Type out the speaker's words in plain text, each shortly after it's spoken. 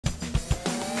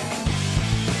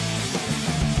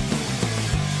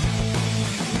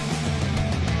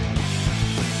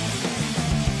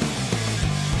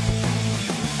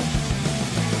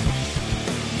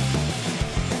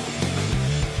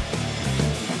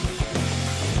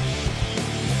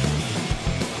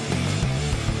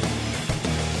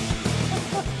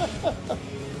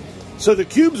So the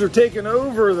cubes are taking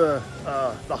over the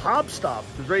hop stop.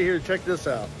 Because right here, check this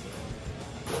out.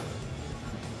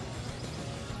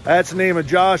 That's the name of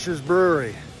Josh's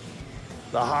brewery,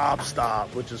 the Hop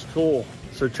Stop, which is cool.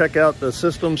 So check out the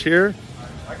systems here.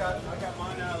 I got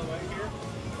mine out of the way here.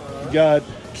 You got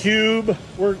cube.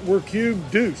 We're cube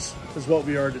deuce is what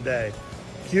we are today.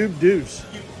 Cube deuce.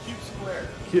 Cube square.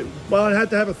 Cube. Well, I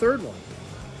had to have a third one.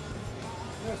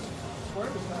 Yes, square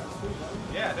is not too.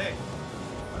 Yeah, big.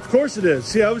 Of course it is.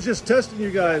 See, I was just testing you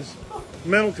guys'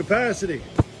 mental capacity,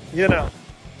 you know,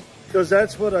 because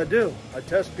that's what I do. I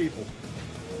test people.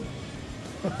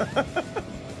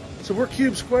 So we're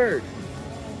cube squared.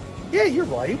 Yeah, you're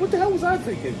right. What the hell was I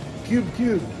thinking? Cube.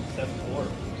 7-4.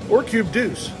 Or cube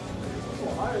deuce.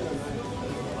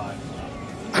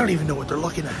 I don't even know what they're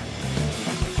looking at.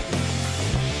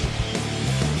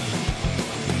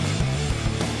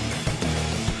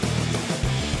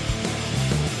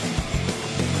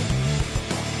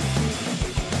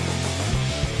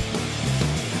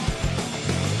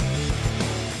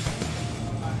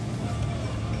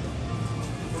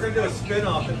 We're gonna do a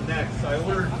spin-off at next. I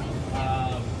ordered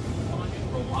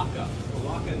Rolaka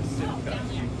and Simca.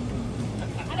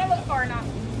 I don't look far enough.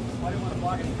 I didn't want to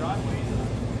block any driveway either.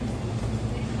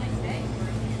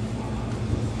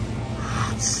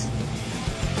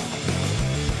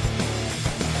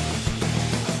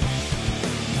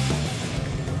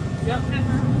 Yep.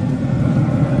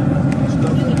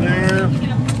 Stuff in there. You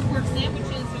know, pork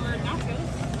sandwiches or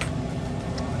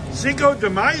nachos. Cinco de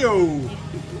Mayo.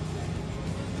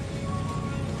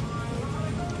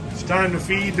 It's time to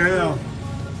feed now.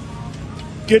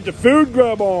 Get the food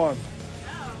grub on.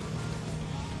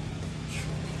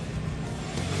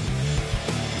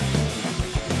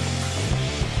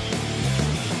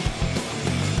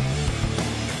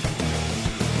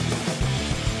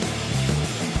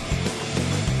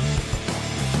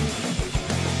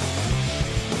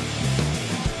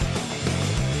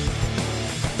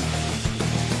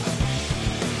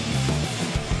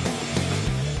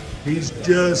 He's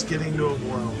just getting to a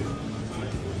boil.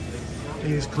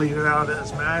 He's cleaning out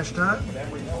his mash tun.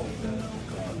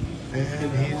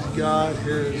 And he's got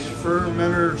his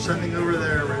fermenter sitting over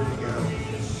there ready to go. You're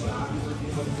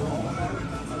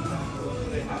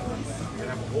gonna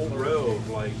have a whole row of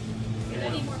like,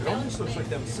 it almost looks like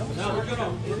them cells. No, we're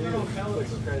gonna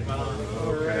pellets. Okay.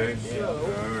 All right.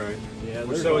 Yeah.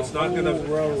 So it's not gonna.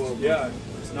 Yeah.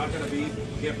 It's not gonna be.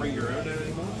 You can't bring your own in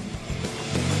anymore.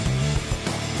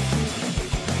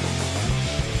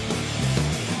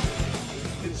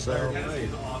 So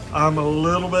I'm a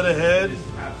little bit ahead.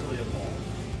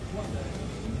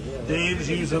 Dave's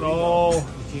using all, you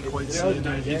can't quite see it,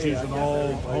 he's using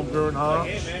all homegrown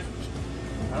hops.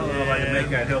 I don't know if I can make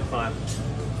that hill climb.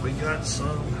 We got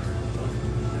some.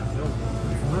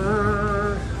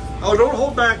 Oh, don't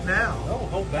hold back now.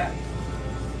 Don't hold back.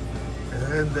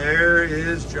 And there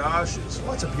is Josh's.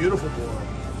 Oh, it's a beautiful boy.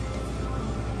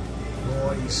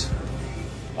 Nice.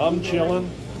 I'm chilling.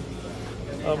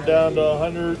 I'm down to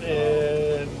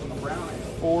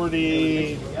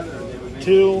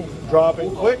 142,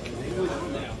 dropping quick.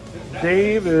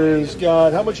 Dave has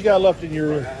got, how much you got left in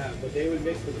your? I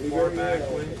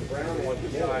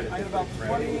have about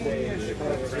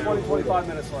 20, 25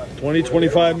 minutes left. 20,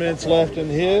 25 minutes left in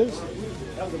his.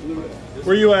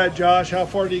 Where you at, Josh? How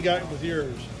far do you got with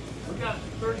yours? We got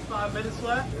 35 minutes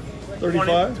left.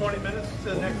 35? 20 minutes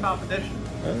to the next competition.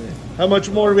 Right. How much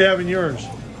more do we have in yours?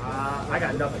 I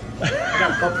got nothing. I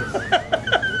got bubbles.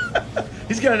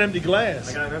 He's got an empty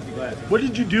glass. I got an empty glass. What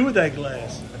did you do with that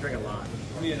glass? I drink a lot.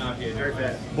 Me and Nakia, very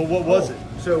fast. But what was it?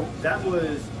 So that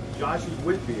was Josh's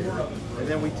wit beer, and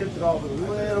then we tipped it off with a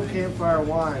little campfire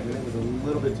wine, and it was a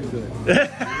little bit too good. That's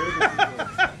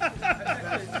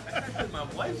my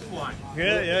wife's wine.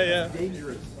 Yeah.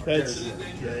 Dangerous. That's,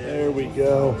 there we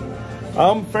go.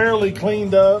 I'm fairly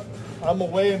cleaned up. I'm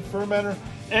away in fermenter.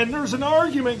 And there's an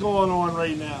argument going on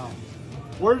right now.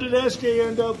 Where did SK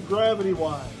end up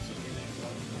gravity-wise?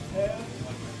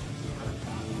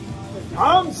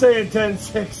 I'm saying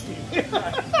 1060.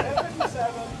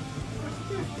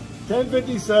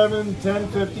 1057,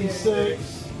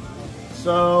 1056.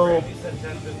 So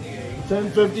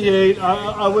 1058.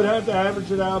 I would have to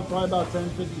average it out probably about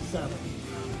 1057.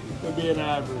 Would be an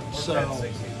average. So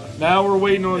now we're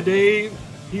waiting on Dave.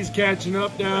 He's catching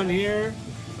up down here.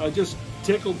 I just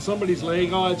tickled somebody's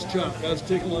leg. Oh, it's Chuck. I was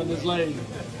tickling his leg.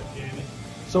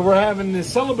 So we're having this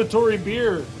celebratory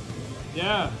beer.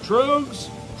 Yeah, Trogs,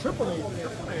 Triple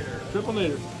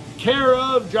Nader. Care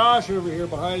of Josh over here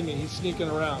behind me. He's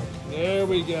sneaking around. There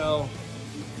we go.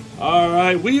 All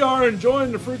right, we are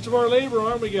enjoying the fruits of our labor,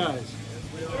 aren't we, guys?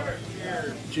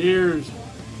 Cheers. Cheers.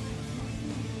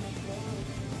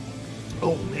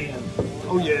 Oh man.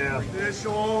 Oh yeah.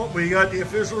 Official. We got the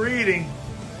official reading.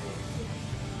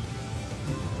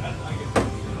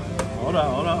 Hold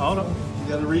on. You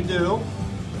got to redo.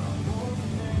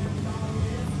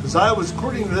 Because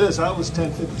according to this, I was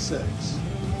 1056.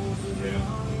 Yeah.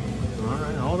 All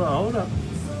right, hold on.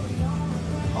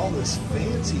 All this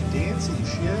fancy dancy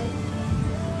shit.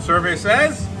 Survey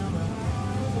says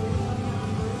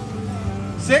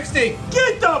 60.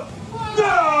 Get the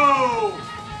no!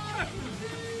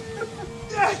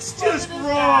 That's just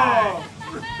wrong.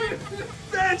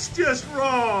 That's just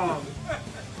wrong.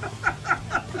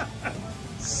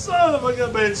 Son of a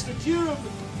gun, man! It's the cube.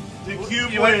 The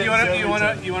cube. You want to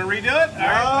redo it? All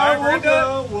right,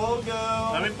 We'll go.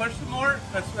 Let me push some more.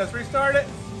 Let's restart it.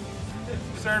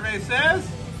 Survey says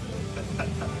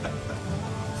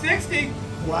 60.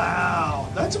 Wow,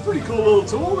 that's a pretty cool little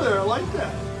tool there. I like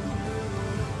that.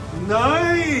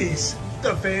 Nice.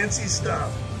 The fancy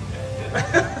stuff.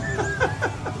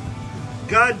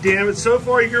 God damn it. So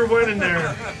far, you're winning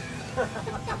there.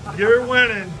 You're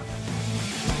winning.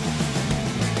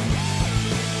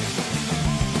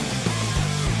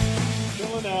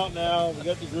 Chilling out now. We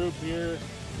got the group here.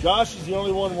 Josh is the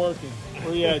only one working.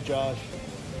 Where you at, Josh?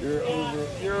 You're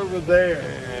over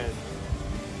there.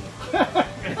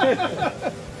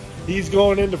 He's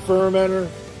going into fermenter.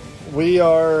 We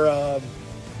are,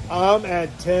 I'm at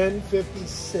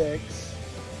 1056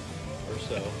 Or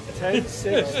so.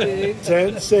 1060.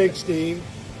 1060.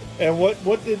 And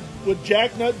what did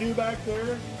Jack Nut do back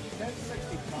there?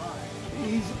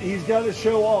 1065. He's got to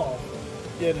show off,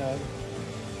 you know.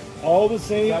 All the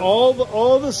same,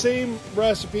 all the same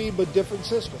recipe, but different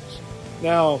systems.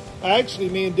 Now, actually,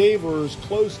 me and Dave were as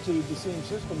close to the same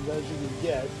systems as you can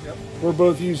get. Yep. We're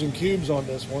both using cubes on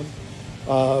this one,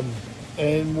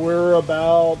 and we're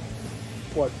about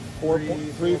what 4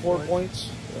 points,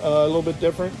 a little bit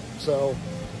different. So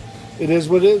it is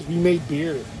what it is. We made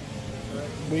beer.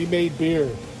 We made beer.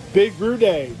 Big Brew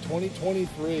Day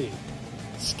 2023,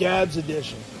 SCABS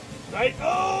edition. Right?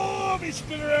 Oh, let me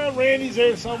spin around. Randy's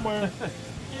there somewhere.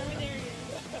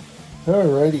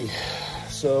 Alrighty,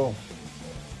 so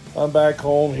I'm back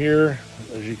home here.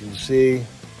 As you can see,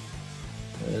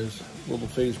 there's Little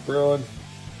Face Brewing.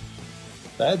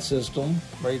 That system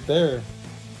right there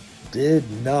did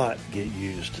not get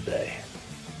used today.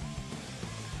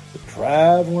 The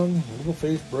traveling Little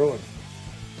Face Brewing,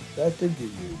 that did get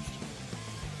used.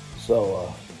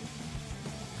 So,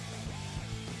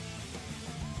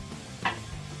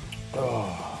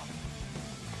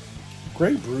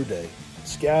 great brew day.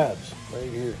 SCABS right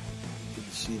here. You can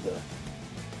see the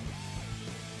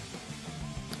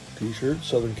t-shirt,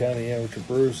 Southern County Amateur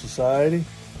Brewing Society.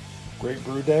 Great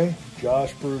brew day.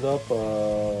 Josh brewed up,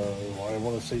 I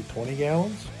want to say 20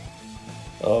 gallons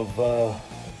of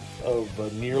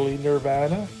nearly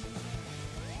Nirvana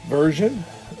version.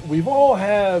 We've all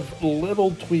have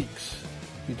little tweaks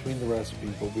between the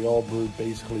recipes, but we all brewed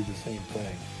basically the same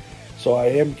thing. So I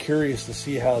am curious to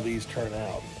see how these turn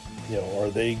out. You know, are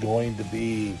they going to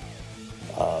be,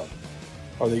 are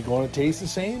they going to taste the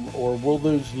same, or will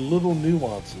those little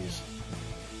nuances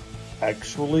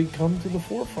actually come to the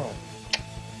forefront?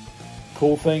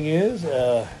 Cool thing is,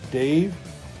 Dave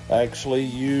actually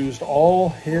used all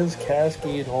his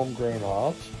Cascade homegrown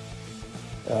hops.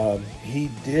 He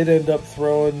did end up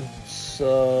throwing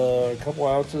a couple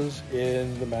ounces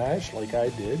in the mash, like I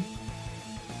did.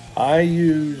 I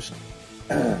used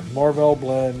Marvel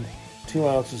blend, 2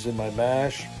 ounces in my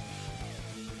mash,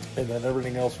 and then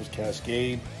everything else was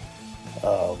Cascade.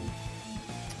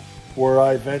 Where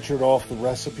I ventured off the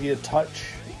recipe a touch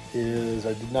is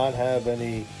I did not have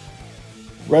any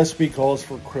recipe calls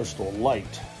for Crystal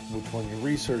Light, which when you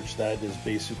research that is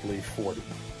basically 40.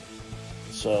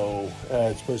 So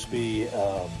it's supposed to be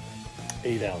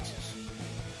 8 ounces.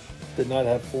 Did not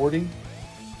have 40.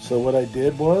 So what I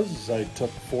did was I took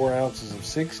 4 ounces of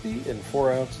 60 and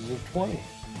 4 ounces of 20.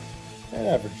 That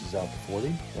averages out to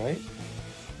 40, right?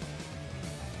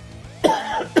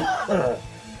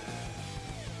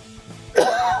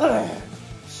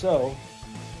 So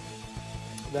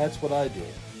that's what I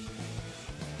did.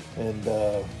 And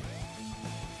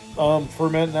I'm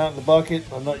fermenting out in the bucket.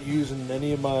 I'm not using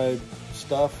any of my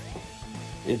stuff.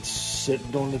 It's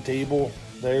sitting on the table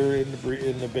there in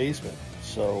the basement.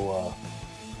 So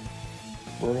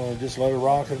we're gonna just let it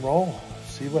rock and roll.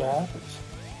 See what happens.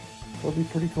 It'll be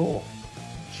pretty cool.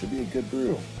 Should be a good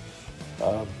brew.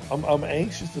 I'm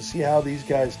anxious to see how these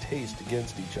guys taste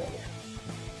against each other.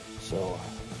 So,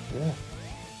 yeah.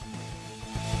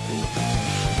 Cool.